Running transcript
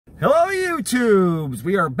Hello YouTubes!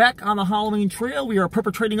 We are back on the Halloween trail. We are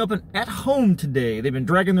perpetrating up an at-home today. They've been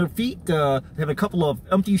dragging their feet. They have a couple of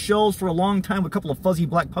empty shells for a long time with a couple of fuzzy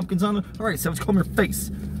black pumpkins on them. Alright, so let's comb your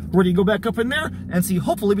face. We're ready to go back up in there and see,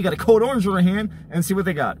 hopefully we got a code orange in our hand and see what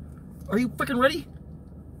they got. Are you freaking ready?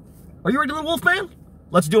 Are you ready, little wolf man?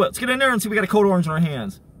 Let's do it. Let's get in there and see if we got a code orange in our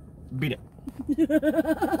hands. Beat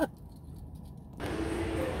it.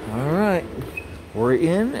 Alright, we're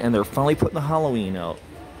in and they're finally putting the Halloween out.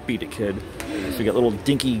 Beat it, kid. So we got little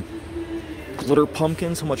dinky glitter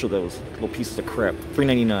pumpkins. How much are those? Little pieces of crap.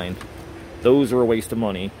 $3.99. Those are a waste of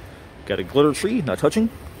money. Got a glitter tree, not touching.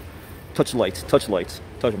 Touch the lights, touch the lights,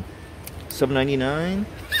 touch them. $7.99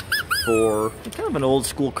 for kind of an old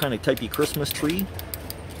school kind of typey Christmas tree.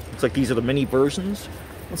 Looks like these are the mini versions.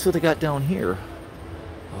 Let's see what they got down here.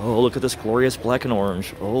 Oh, look at this glorious black and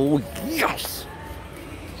orange. Oh, yes!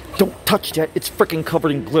 Don't touch that. It's freaking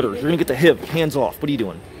covered in glitter. You're gonna get the HIV. Hands off. What are you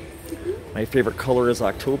doing? My favorite color is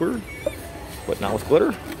October, but not with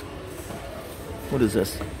glitter. What is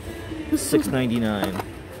this? $6.99.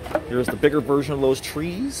 Here's the bigger version of those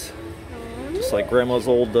trees. Just like Grandma's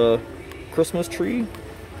old Christmas tree.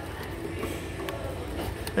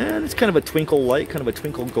 And it's kind of a twinkle light, kind of a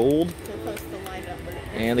twinkle gold.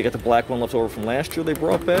 And they got the black one left over from last year they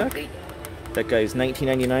brought back. That guy's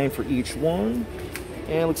 $19.99 for each one.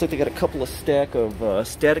 And it looks like they got a couple of stack of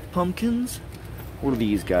static pumpkins. What are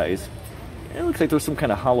these guys? And it looks like there's some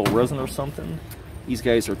kind of hollow resin or something. These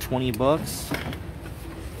guys are 20 bucks.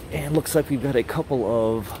 And looks like we've got a couple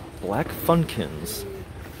of black funkins.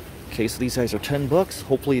 Okay, so these guys are 10 bucks.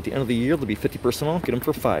 Hopefully at the end of the year they'll be 50% off. Get them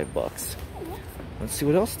for 5 bucks. Let's see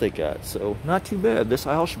what else they got. So, not too bad. This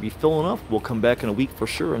aisle should be filling up. We'll come back in a week for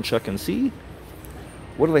sure and check and see.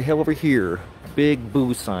 What do they have over here? Big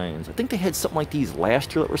boo signs. I think they had something like these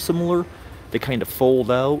last year that were similar. They kind of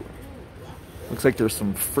fold out. Looks like there's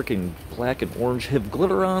some freaking black and orange HIV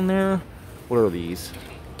glitter on there. What are these?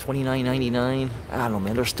 $29.99. I don't know,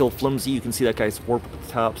 man. They're still flimsy. You can see that guy's warped at the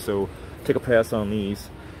top, so take a pass on these.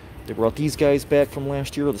 They brought these guys back from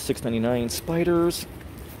last year, the $6.99 spiders.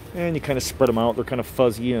 And you kind of spread them out. They're kind of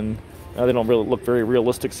fuzzy and they don't really look very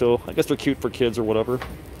realistic, so I guess they're cute for kids or whatever.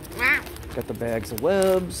 Got the bags of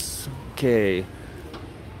webs. Okay.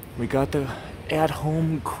 We got the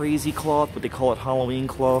at-home crazy cloth, but they call it Halloween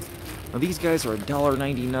cloth. Now these guys are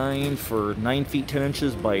 $1.99 for 9 feet 10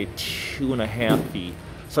 inches by 2.5 feet.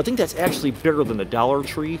 So I think that's actually bigger than the Dollar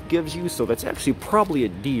Tree gives you, so that's actually probably a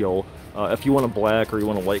deal if you want a black or you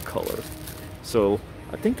want a white color. So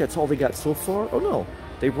I think that's all they got so far. Oh no,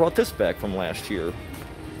 they brought this back from last year.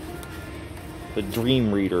 The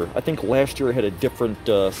Dream Reader. I think last year it had a different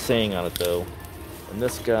saying on it though. And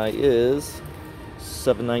this guy is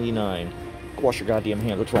 $7.99. Go wash your goddamn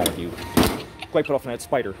hands. What's wrong with you? Wipe it off on that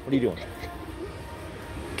spider. What are you doing?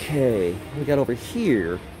 Okay, what we got over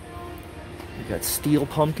here? We got steel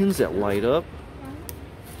pumpkins that light up.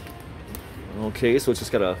 Okay, so it's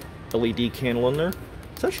just got a LED candle in there.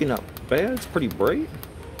 It's actually not bad. It's pretty bright.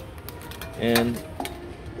 And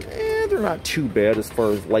they're not too bad as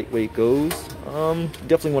far as lightweight goes.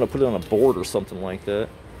 Definitely want to put it on a board or something like that.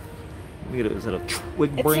 Is that a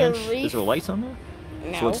twig branch? Is there lights on there?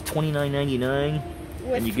 No. So it's $29.99,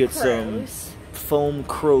 and you get some foam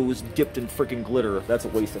crows dipped in freaking glitter. That's a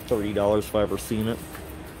waste of $30 if I've ever seen it.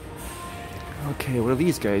 Okay, what do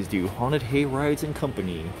these guys do? Haunted Hay Rides and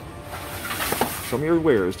Company. Show me your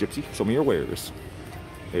wares, Gypsy. Show me your wares.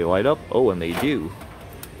 They light up? Oh, and they do.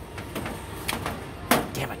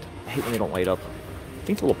 Damn it. I hate when they don't light up. I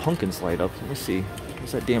think the little pumpkins light up. Let me see.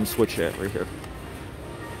 Where's that damn switch at? Right here.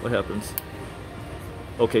 What happens?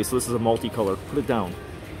 Okay, so this is a multicolor. Put it down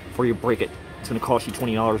before you break it. It's going to cost you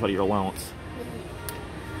 $20 out of your allowance.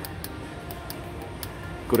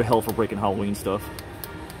 Go to hell for breaking Halloween stuff.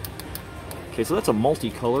 Okay, so that's a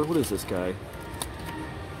multicolor. What is this guy?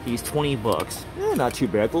 He's 20 bucks. Not too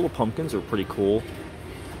bad. The little pumpkins are pretty cool.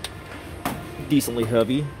 Decently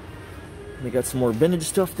heavy. They got some more vintage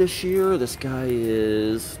stuff this year. This guy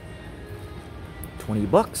is 20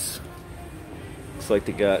 bucks. Looks like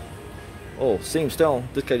they got, oh, same style.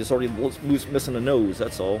 This guy just already missing a nose,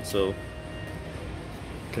 that's all. So,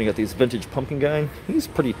 kind of got these vintage pumpkin guy. He's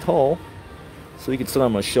pretty tall, so you can sit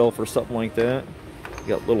on a shelf or something like that. You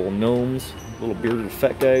got little gnomes, little bearded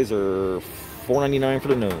fat guys are $4.99 for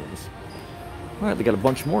the gnomes. Alright, they got a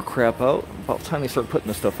bunch more crap out. About time they start putting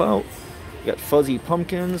this stuff out. You got fuzzy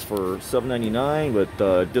pumpkins for $7.99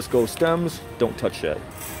 with disco stems. Don't touch that.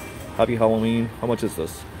 Happy Halloween. How much is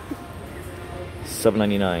this?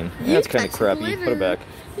 $7.99. Yeah, that's kind of crappy. Put it back.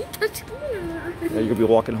 You touched glitter. Yeah, you're gonna be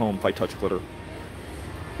walking home if I touch glitter.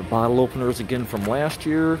 The bottle openers again from last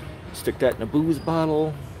year. Stick that in a booze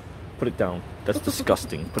bottle. Put it down. That's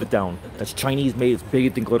disgusting. Put it down. That's Chinese made. It's bigger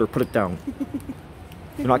than glitter. Put it down.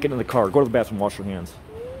 You're not getting in the car. Go to the bathroom. Wash your hands.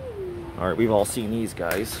 All right, we've all seen these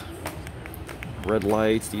guys. Red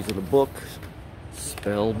lights. These are the books.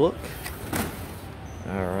 Spell book.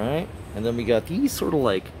 All right. And then we got these sort of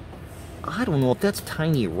like, I don't know if that's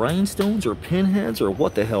tiny rhinestones or pinheads or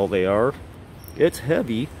what the hell they are. It's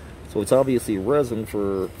heavy, so it's obviously resin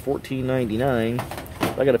for $14.99.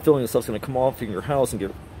 I got a feeling this stuff's going to come off in your house and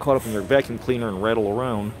get caught up in your vacuum cleaner and rattle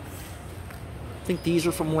around. I think these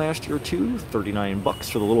are from last year too. 39 bucks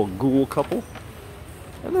for the little ghoul couple.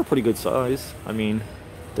 And they're pretty good size. I mean,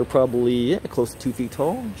 they're probably close to 2 feet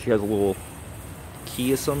tall. She has a little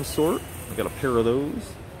key of some sort. I got a pair of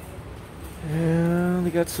those. And we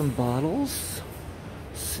got some bottles.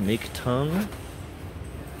 Snake tongue.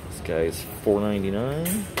 This guy's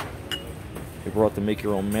 $4.99. They brought the Make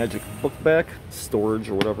Your Own Magic book back. Storage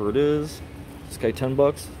or whatever it is. This guy 10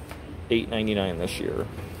 bucks. $8.99 this year.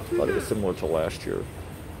 Thought it was similar to last year.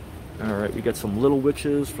 Alright, we got some Little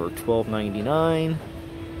Witches for $12.99.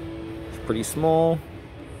 It's pretty small.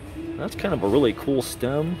 That's kind of a really cool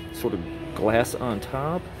stem. Sort of glass on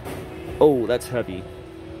top. Oh, that's heavy.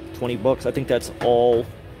 20 bucks. I think that's all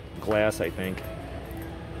glass, I think.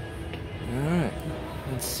 Alright.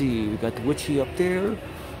 Let's see. We got the witchy up there.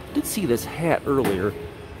 I did see this hat earlier.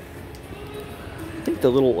 I think the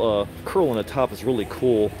little curl on the top is really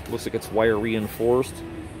cool. Looks like it's wire reinforced.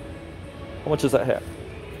 How much is that hat?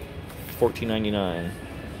 $14.99.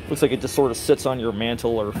 Looks like it just sort of sits on your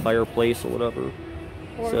mantle or fireplace or whatever.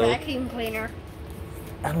 Or vacuum cleaner.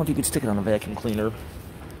 I don't know if you could stick it on a vacuum cleaner.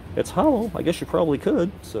 It's hollow. I guess you probably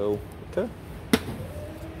could. So, okay.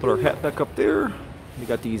 Put our hat back up there. We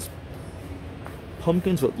got these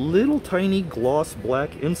pumpkins with little tiny gloss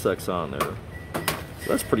black insects on there. So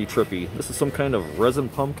that's pretty trippy. This is some kind of resin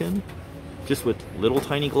pumpkin, just with little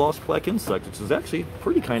tiny gloss black insects, which is actually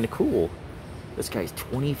pretty kind of cool. This guy's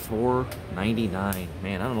 $24.99.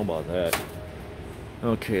 Man, I don't know about that.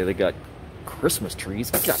 Okay, they got Christmas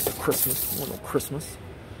trees. I got the Christmas. I want no Christmas.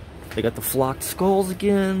 They got the flocked skulls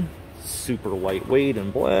again. Super lightweight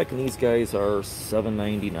and black, and these guys are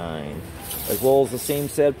 $7.99. As well as the same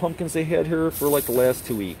sad pumpkins they had here for like the last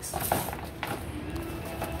 2 weeks.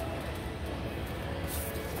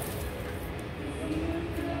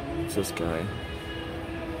 What's this guy?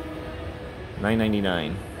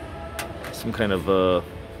 $9.99. Some kind of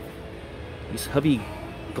these heavy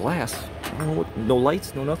glass. I don't know what, no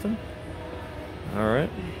lights, no nothing. Alright.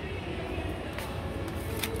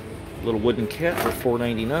 Little wooden cat for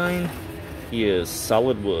 $4.99. He is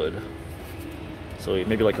solid wood. So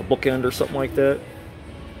maybe like a bookend or something like that.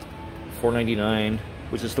 $4.99,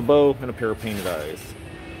 which is the bow and a pair of painted eyes.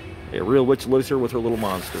 A real witch lives here with her little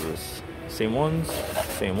monsters. Same ones,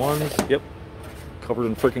 yep. Covered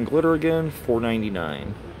in freaking glitter again,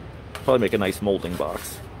 $4.99. Probably make a nice molding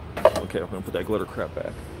box. Okay, I'm gonna put that glitter crap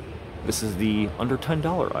back. This is the under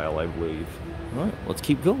 $10 aisle, I believe. Alright, let's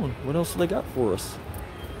keep going. What else do they got for us?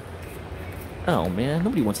 Oh man,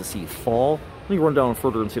 nobody wants to see fall. Let me run down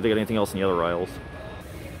further and see if they got anything else in the other aisles.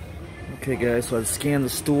 Okay guys, so I've scanned the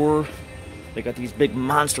store. They got these big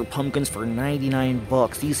monster pumpkins for 99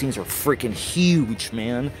 bucks. These things are freaking huge,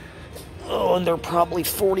 man. Oh, and they're probably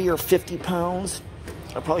 40 or 50 pounds.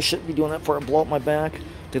 I probably shouldn't be doing that before I blow up my back.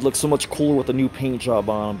 They'd look so much cooler with the new paint job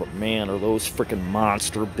on them, but man, are those freaking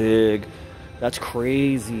monster big. That's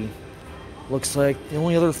crazy. Looks like the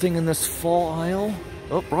only other thing in this fall aisle.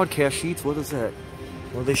 Oh, broadcast sheets, what is that?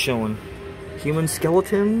 What are they showing? Human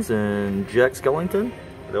skeletons and Jack Skellington?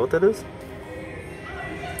 Is that what that is?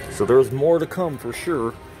 So there's more to come for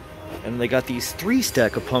sure. And they got these 3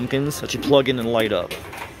 stack of pumpkins that you plug in and light up.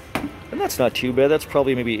 And that's not too bad. That's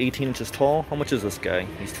probably maybe 18 inches tall. How much is this guy?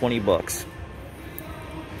 He's 20 bucks.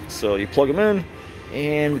 So you plug him in,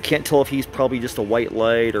 and we can't tell if he's probably just a white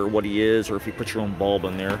light or what he is, or if you put your own bulb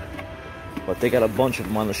in there. But they got a bunch of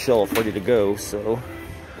them on the shelf ready to go, so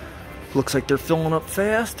looks like they're filling up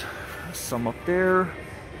fast. Some up there.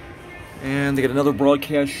 And they got another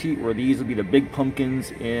broadcast sheet where these will be the big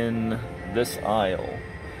pumpkins in this aisle.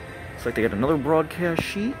 Looks like they got another broadcast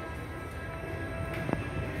sheet.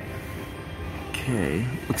 Okay,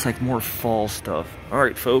 looks like more fall stuff.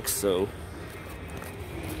 Alright folks, so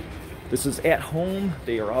this is at home.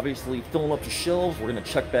 They are obviously filling up the shelves. We're going to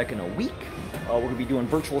check back in a week. We're going to be doing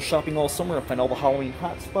virtual shopping all summer to find all the Halloween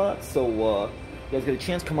hotspots. So you guys get a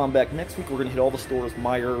chance, come on back next week. We're going to hit all the stores,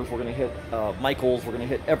 Myers, we're going to hit Michael's, we're going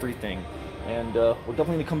to hit everything. And we're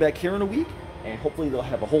definitely going to come back here in a week. And hopefully they'll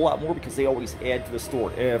have a whole lot more because they always add to the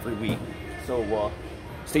store every week. So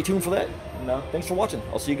stay tuned for that. And thanks for watching.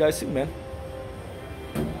 I'll see you guys soon, man.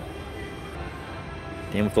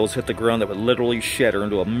 And if those hit the ground, that would literally shatter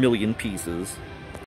into a million pieces.